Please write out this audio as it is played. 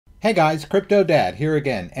Hey guys, CryptoDad here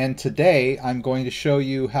again, and today I'm going to show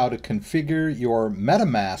you how to configure your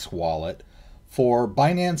Metamask wallet for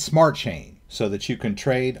Binance Smart Chain so that you can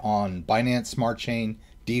trade on Binance Smart Chain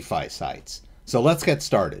DeFi sites. So let's get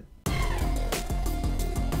started.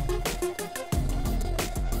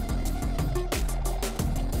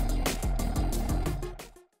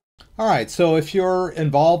 Alright, so if you're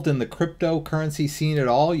involved in the cryptocurrency scene at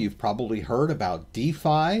all, you've probably heard about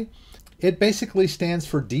DeFi. It basically stands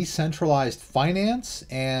for decentralized finance,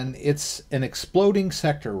 and it's an exploding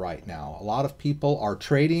sector right now. A lot of people are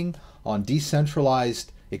trading on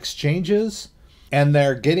decentralized exchanges, and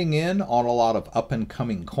they're getting in on a lot of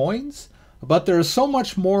up-and-coming coins. But there's so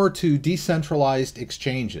much more to decentralized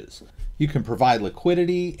exchanges. You can provide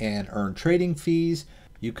liquidity and earn trading fees.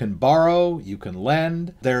 You can borrow, you can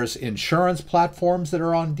lend. There's insurance platforms that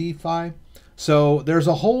are on DeFi. So there's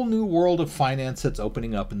a whole new world of finance that's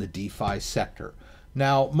opening up in the DeFi sector.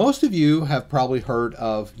 Now, most of you have probably heard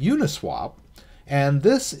of Uniswap, and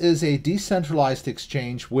this is a decentralized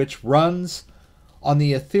exchange which runs on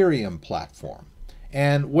the Ethereum platform.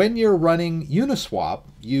 And when you're running Uniswap,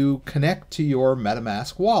 you connect to your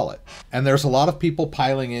Metamask wallet. And there's a lot of people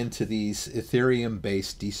piling into these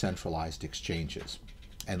Ethereum-based decentralized exchanges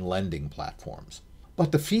and lending platforms.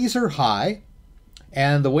 But the fees are high,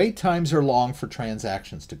 and the wait times are long for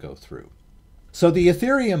transactions to go through. So the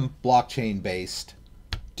Ethereum blockchain-based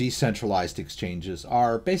decentralized exchanges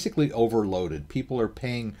are basically overloaded. People are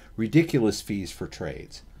paying ridiculous fees for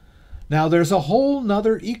trades. Now there's a whole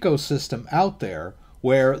nother ecosystem out there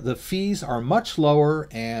where the fees are much lower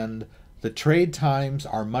and the trade times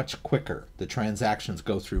are much quicker. The transactions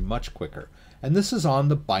go through much quicker. And this is on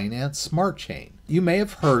the Binance Smart Chain. You may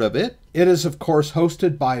have heard of it. It is, of course,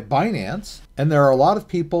 hosted by Binance, and there are a lot of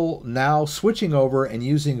people now switching over and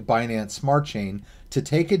using Binance Smart Chain to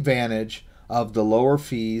take advantage of the lower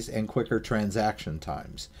fees and quicker transaction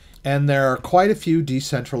times. And there are quite a few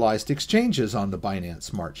decentralized exchanges on the Binance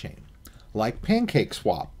Smart Chain, like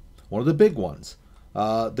PancakeSwap, one of the big ones.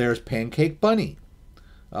 There's Pancake Bunny,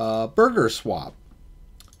 Burger Swap,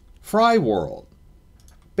 Fry World,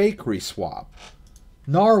 Bakery Swap,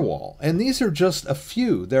 Narwhal, and these are just a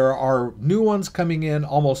few. There are new ones coming in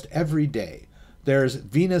almost every day. There's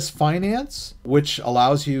Venus Finance, which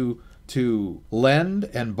allows you to lend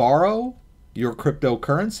and borrow your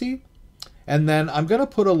cryptocurrency. And then I'm going to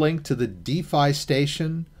put a link to the DeFi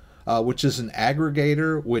Station, which is an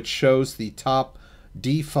aggregator which shows the top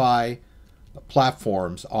DeFi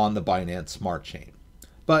platforms on the Binance Smart Chain.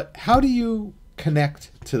 But how do you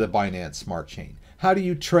connect to the Binance Smart Chain? How do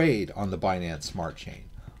you trade on the Binance Smart Chain?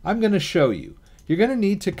 I'm going to show you. You're going to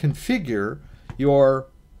need to configure your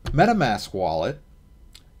Metamask wallet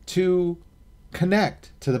to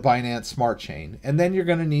connect to the Binance Smart Chain, and then you're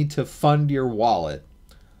going to need to fund your wallet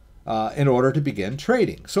in order to begin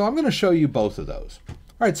trading. So I'm going to show you both of those. All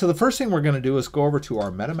right, so the first thing we're going to do is go over to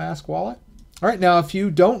our Metamask wallet. All right, now if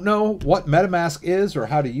you don't know what Metamask is or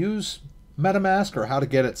how to use Metamask or how to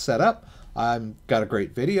get it set up, I've got a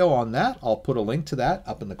great video on that. I'll put a link to that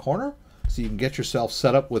up in the corner so you can get yourself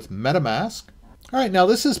set up with Metamask. All right, now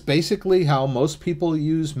this is basically how most people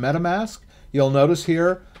use Metamask. You'll notice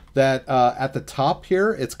here that at the top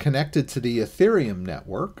here, it's connected to the Ethereum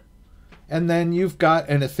network. And then you've got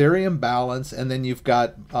an Ethereum balance, and then you've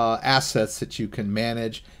got assets that you can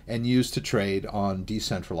manage and use to trade on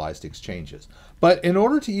decentralized exchanges. But in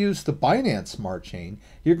order to use the Binance Smart Chain,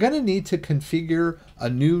 you're going to need to configure a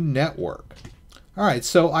new network. All right,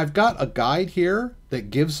 so I've got a guide here that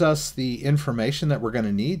gives us the information that we're going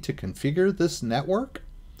to need to configure this network.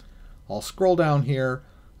 I'll scroll down here.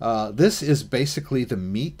 This is basically the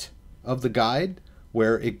meat of the guide,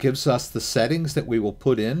 where it gives us the settings that we will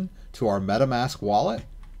put in to our Metamask wallet.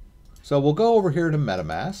 So we'll go over here to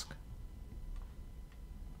Metamask.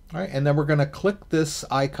 All right, and then we're going to click this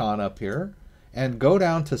icon up here and go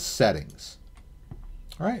down to Settings.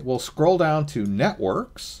 All right, we'll scroll down to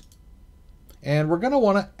Networks, and we're going to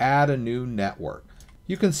want to add a new network.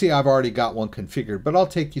 You can see I've already got one configured, but I'll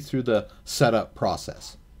take you through the setup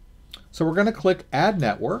process. So we're going to click Add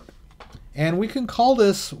Network, and we can call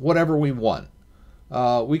this whatever we want.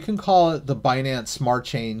 We can call it the Binance Smart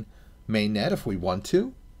Chain mainnet if we want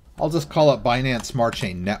to. I'll just call it Binance Smart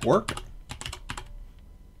Chain Network.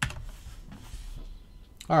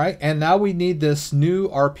 All right, and now we need this new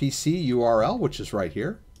RPC URL, which is right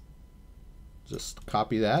here. Just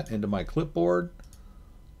copy that into my clipboard,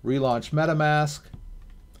 relaunch MetaMask,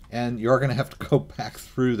 and you're going to have to go back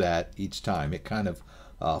through that each time. It kind of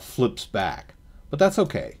flips back, but that's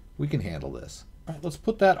okay. We can handle this. All right, let's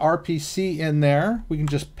put that RPC in there. We can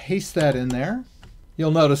just paste that in there.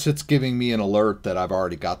 You'll notice it's giving me an alert that I've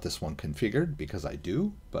already got this one configured, because I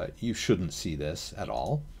do, but you shouldn't see this at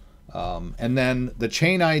all. And then the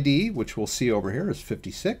chain ID, which we'll see over here, is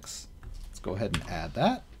 56. Let's go ahead and add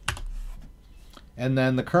that. And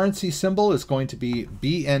then the currency symbol is going to be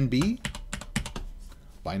BNB.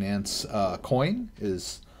 Binance coin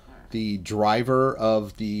is the driver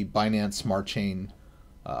of the Binance Smart Chain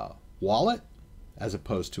wallet, as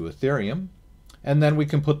opposed to Ethereum. And then we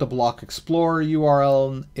can put the Block Explorer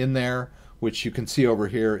URL in there, which you can see over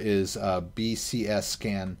here is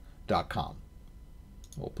bcsscan.com.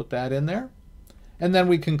 We'll put that in there. And then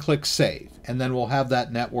we can click Save. And then we'll have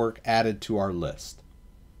that network added to our list.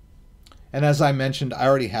 And as I mentioned, I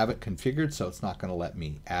already have it configured, so it's not going to let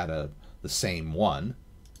me add the same one.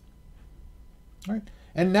 All right.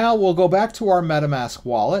 And now we'll go back to our MetaMask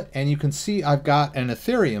wallet, and you can see I've got an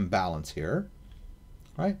Ethereum balance here.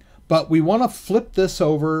 Right? But we want to flip this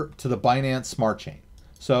over to the Binance Smart Chain.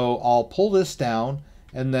 So I'll pull this down,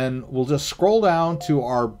 and then we'll just scroll down to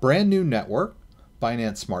our brand new network,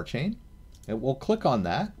 Binance Smart Chain, and we'll click on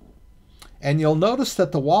that. And you'll notice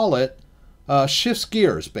that the wallet shifts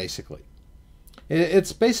gears, basically.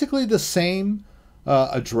 It's basically the same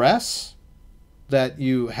address that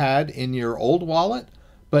you had in your old wallet,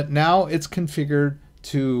 but now it's configured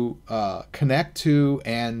to connect to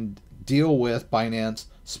and deal with Binance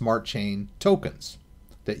Smart Chain tokens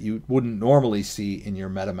that you wouldn't normally see in your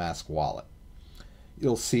MetaMask wallet.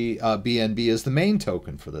 You'll see BNB is the main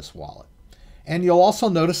token for this wallet. And you'll also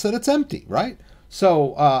notice that it's empty, right?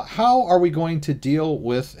 So how are we going to deal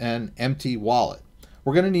with an empty wallet?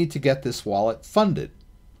 We're going to need to get this wallet funded.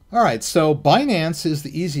 All right, so Binance is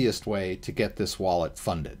the easiest way to get this wallet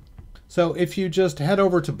funded. So if you just head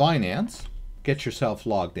over to Binance, get yourself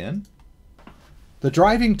logged in. The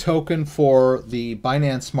driving token for the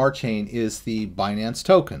Binance Smart Chain is the Binance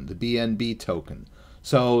token, the BNB token.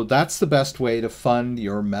 So that's the best way to fund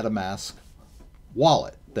your MetaMask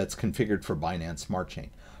wallet that's configured for Binance Smart Chain.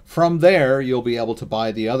 From there, you'll be able to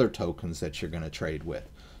buy the other tokens that you're going to trade with.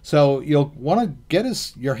 So you'll want to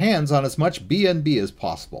get your hands on as much BNB as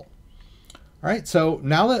possible. All right, so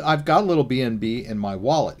now that I've got a little BNB in my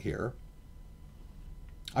wallet here,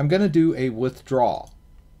 I'm going to do a withdrawal.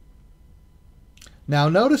 Now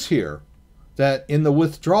notice here that in the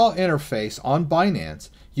withdrawal interface on Binance,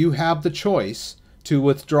 you have the choice to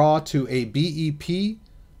withdraw to a BEP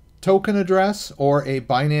token address or a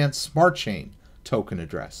Binance Smart Chain token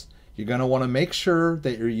address. You're going to want to make sure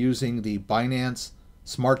that you're using the Binance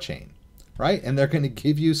Smart Chain, right? And they're going to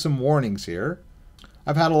give you some warnings here.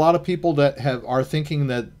 I've had a lot of people that are thinking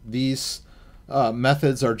that these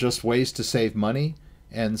methods are just ways to save money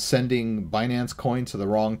and sending Binance coin to the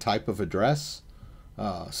wrong type of address.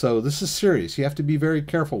 So this is serious. You have to be very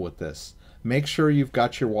careful with this. Make sure you've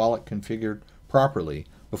got your wallet configured properly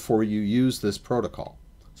before you use this protocol.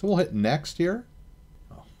 So we'll hit next here.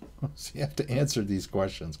 So you have to answer these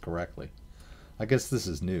questions correctly. I guess this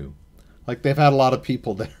is new. Like they've had a lot of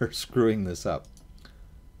people that are screwing this up.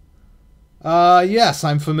 Yes,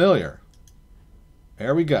 I'm familiar.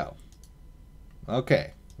 There we go.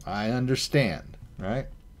 Okay, I understand, right?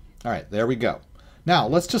 All right, there we go. Now,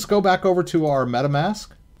 let's just go back over to our MetaMask.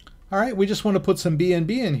 All right, we just want to put some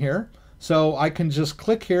BNB in here. So I can just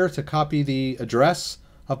click here to copy the address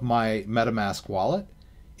of my MetaMask wallet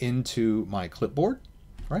into my clipboard.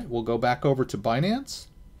 All right, we'll go back over to Binance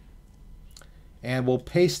and we'll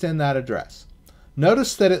paste in that address.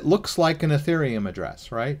 Notice that it looks like an Ethereum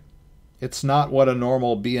address, right? It's not what a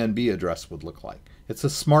normal BNB address would look like. It's a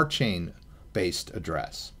smart chain based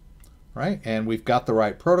address, right? And we've got the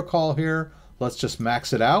right protocol here. Let's just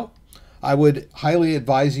max it out. I would highly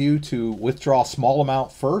advise you to withdraw a small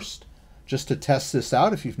amount first, just to test this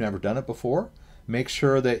out if you've never done it before. Make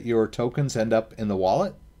sure that your tokens end up in the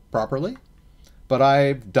wallet properly. But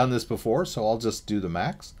I've done this before, so I'll just do the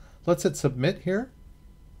max. Let's hit submit here.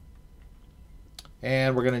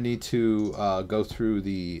 And we're going to need to go through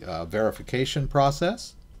the verification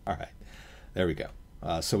process. All right, there we go.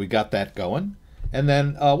 So we got that going. And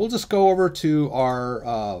then we'll just go over to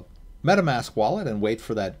our MetaMask wallet and wait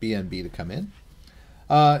for that BNB to come in.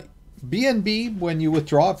 BNB, when you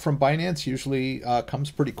withdraw it from Binance, usually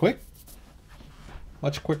comes pretty quick.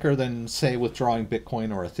 Much quicker than, say, withdrawing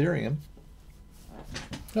Bitcoin or Ethereum.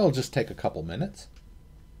 It'll just take a couple minutes.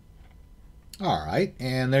 All right,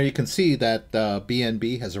 and there you can see that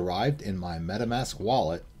BNB has arrived in my MetaMask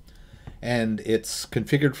wallet, and it's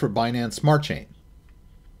configured for Binance Smart Chain.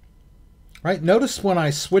 Right, notice when I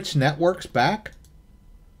switch networks back,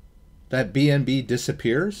 that BNB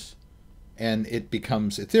disappears and it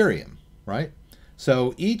becomes Ethereum, right?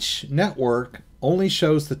 So each network only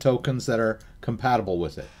shows the tokens that are compatible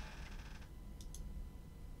with it.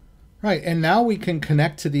 Right, and now we can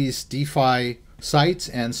connect to these DeFi sites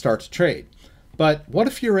and start to trade. But what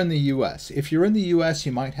if you're in the US? If you're in the US,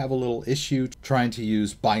 you might have a little issue trying to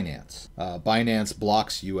use Binance. Binance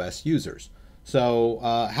blocks US users. So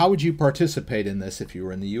how would you participate in this if you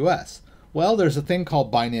were in the US? Well, there's a thing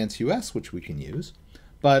called Binance US, which we can use.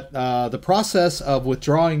 But the process of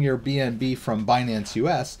withdrawing your BNB from Binance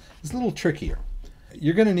US is a little trickier.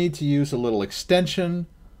 You're going to need to use a little extension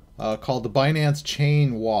called the Binance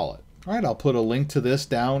Chain Wallet. All right, I'll put a link to this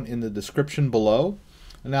down in the description below.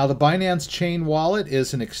 Now, the Binance Chain Wallet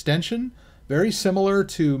is an extension very similar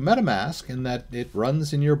to Metamask in that it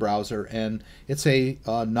runs in your browser, and it's a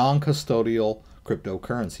non-custodial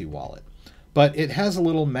cryptocurrency wallet. But it has a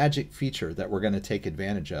little magic feature that we're going to take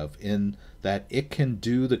advantage of in that it can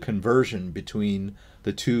do the conversion between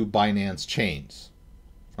the two Binance chains,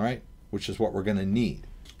 all right, which is what we're going to need.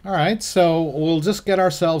 All right, so we'll just get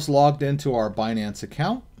ourselves logged into our Binance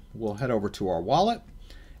account. We'll head over to our wallet,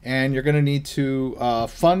 and you're going to need to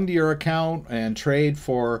fund your account and trade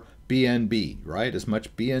for BNB, right? As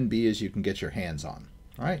much BNB as you can get your hands on.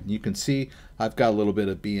 All right, and you can see I've got a little bit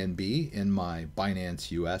of BNB in my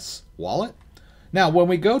Binance US wallet. Now, when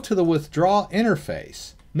we go to the withdraw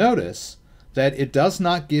interface, notice that it does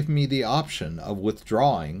not give me the option of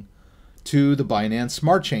withdrawing to the Binance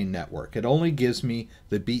Smart Chain network. It only gives me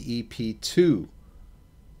the BEP2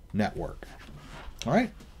 network. All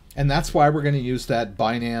right, and that's why we're going to use that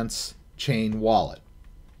Binance Chain wallet.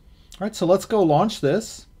 All right, so let's go launch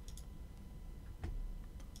this.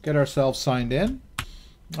 Get ourselves signed in.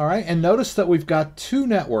 All right, and notice that we've got two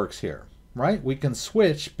networks here, right? We can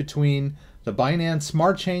switch between the Binance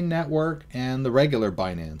Smart Chain network and the regular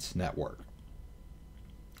Binance network.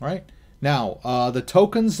 All right, now the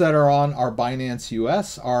tokens that are on our Binance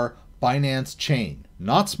US are Binance Chain,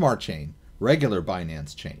 not Smart Chain, regular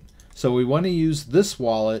Binance Chain. So we want to use this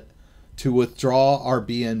wallet to withdraw our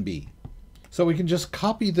BNB. So we can just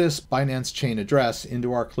copy this Binance Chain address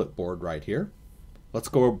into our clipboard right here. Let's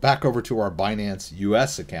go back over to our Binance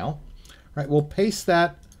US account. All right, we'll paste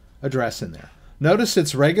that address in there. Notice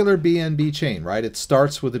it's regular BNB chain, right? It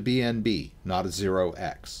starts with a BNB, not a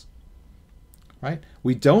 0x. Right?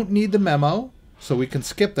 We don't need the memo, so we can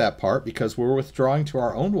skip that part because we're withdrawing to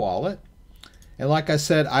our own wallet. And like I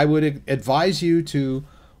said, I would advise you to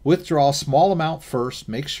withdraw a small amount first.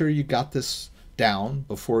 Make sure you got this down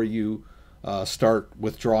before you start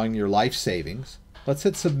withdrawing your life savings. Let's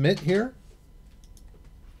hit submit here.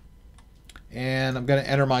 And I'm going to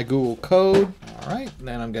enter my Google code. All right, and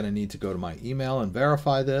then I'm going to need to go to my email and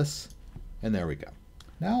verify this. And there we go.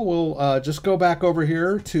 Now we'll just go back over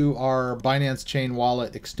here to our Binance Chain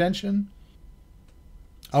Wallet extension.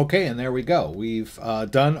 Okay, and there we go. We've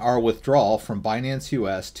done our withdrawal from Binance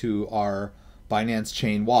US to our Binance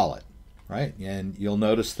Chain Wallet, right? And you'll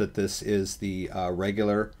notice that this is the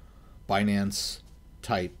regular Binance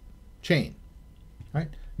type chain, right?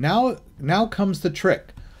 Now comes the trick.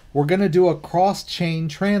 We're going to do a cross-chain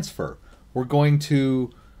transfer. We're going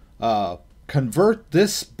to convert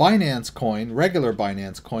this Binance coin, regular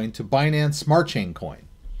Binance coin, to Binance Smart Chain coin.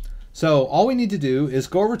 So all we need to do is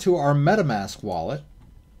go over to our Metamask wallet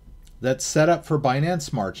that's set up for Binance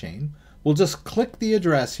Smart Chain. We'll just click the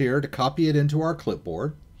address here to copy it into our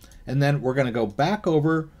clipboard. And then we're going to go back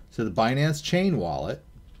over to the Binance Chain wallet,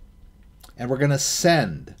 and we're going to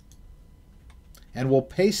send. And we'll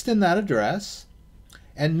paste in that address.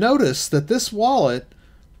 And notice that this wallet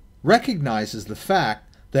recognizes the fact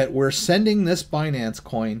that we're sending this Binance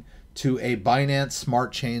coin to a Binance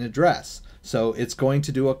Smart Chain address. So it's going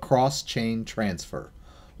to do a cross-chain transfer.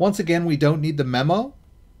 Once again, we don't need the memo.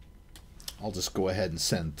 I'll just go ahead and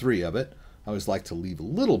send 3 of it. I always like to leave a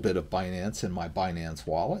little bit of Binance in my Binance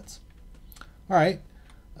wallets. All right,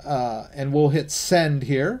 and we'll hit send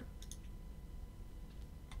here.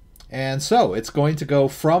 And so it's going to go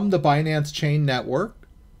from the Binance Chain network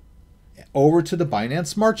over to the Binance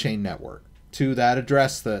Smart Chain network to that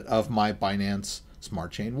address of my Binance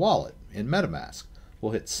Smart Chain wallet in MetaMask.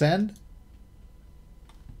 We'll hit send,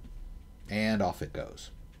 and off it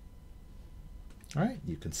goes. All right,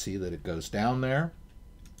 you can see that it goes down there.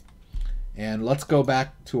 And let's go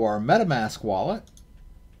back to our MetaMask wallet.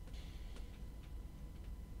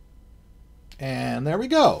 And there we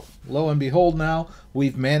go. Lo and behold, now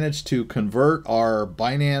we've managed to convert our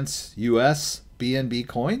Binance US BNB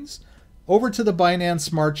coins over to the Binance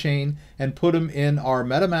Smart Chain and put them in our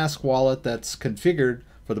MetaMask wallet that's configured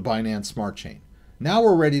for the Binance Smart Chain. Now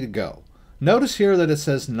we're ready to go. Notice here that it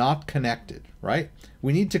says not connected, right?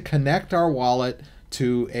 We need to connect our wallet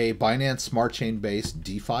to a Binance Smart Chain based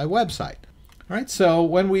DeFi website. All right, so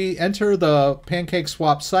when we enter the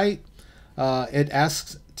PancakeSwap site, it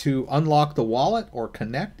asks to unlock the wallet or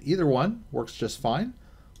connect. Either one works just fine.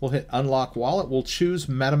 We'll hit unlock wallet. We'll choose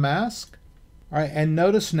Metamask. All right, and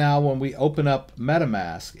notice now when we open up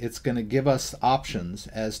Metamask, it's going to give us options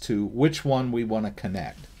as to which one we want to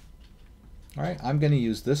connect. All right, I'm going to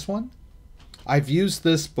use this one. I've used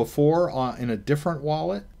this before in a different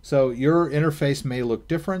wallet, so your interface may look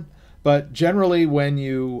different, but generally when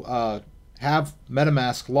you have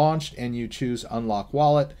Metamask launched and you choose unlock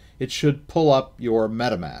wallet, it should pull up your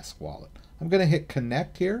Metamask wallet. I'm going to hit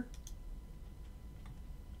connect here.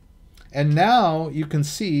 And now you can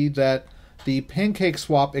see that the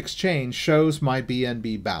PancakeSwap exchange shows my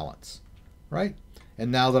BNB balance, right?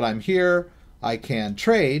 And now that I'm here, I can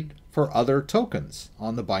trade for other tokens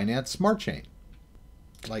on the Binance Smart Chain,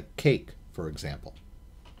 like cake, for example,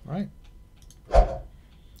 right?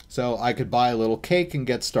 So I could buy a little cake and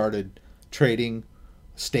get started trading,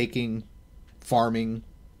 staking, farming,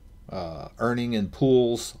 earning in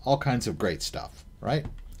pools, all kinds of great stuff, right?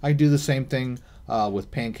 I do the same thing with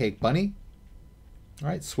Pancake Bunny. All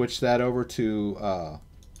right, switch that over to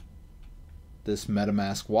this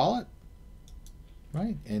MetaMask wallet,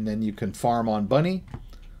 right? And then you can farm on Bunny.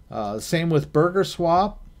 Same with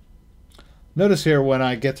BurgerSwap. Notice here when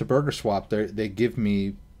I get to BurgerSwap, they give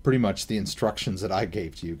me pretty much the instructions that I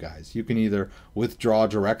gave to you guys. You can either withdraw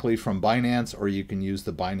directly from Binance or you can use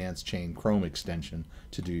the Binance Chain Chrome extension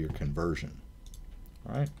to do your conversion.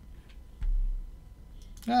 All right.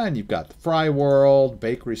 And you've got the Fry World,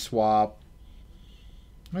 Bakery Swap.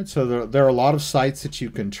 Right, so there are a lot of sites that you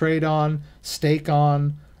can trade on, stake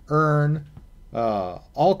on, earn,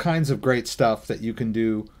 all kinds of great stuff that you can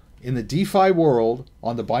do in the DeFi world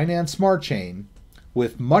on the Binance Smart Chain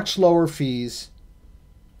with much lower fees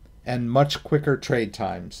and much quicker trade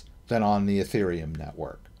times than on the Ethereum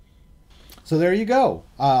network. So there you go.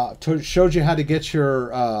 Showed you how to get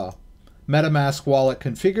your MetaMask wallet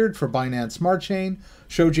configured for Binance Smart Chain.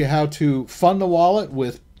 Showed you how to fund the wallet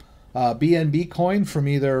with BNB coin from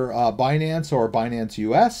either Binance or Binance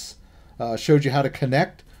US. Showed you how to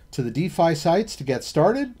connect to the DeFi sites to get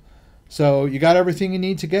started. So you got everything you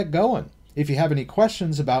need to get going. If you have any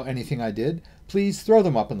questions about anything I did, please throw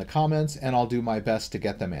them up in the comments and I'll do my best to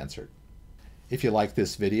get them answered. If you like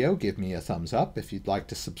this video, give me a thumbs up. If you'd like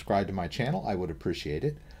to subscribe to my channel, I would appreciate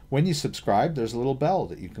it. When you subscribe, there's a little bell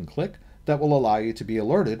that you can click that will allow you to be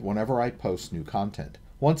alerted whenever I post new content.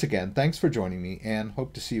 Once again, thanks for joining me and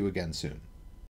hope to see you again soon.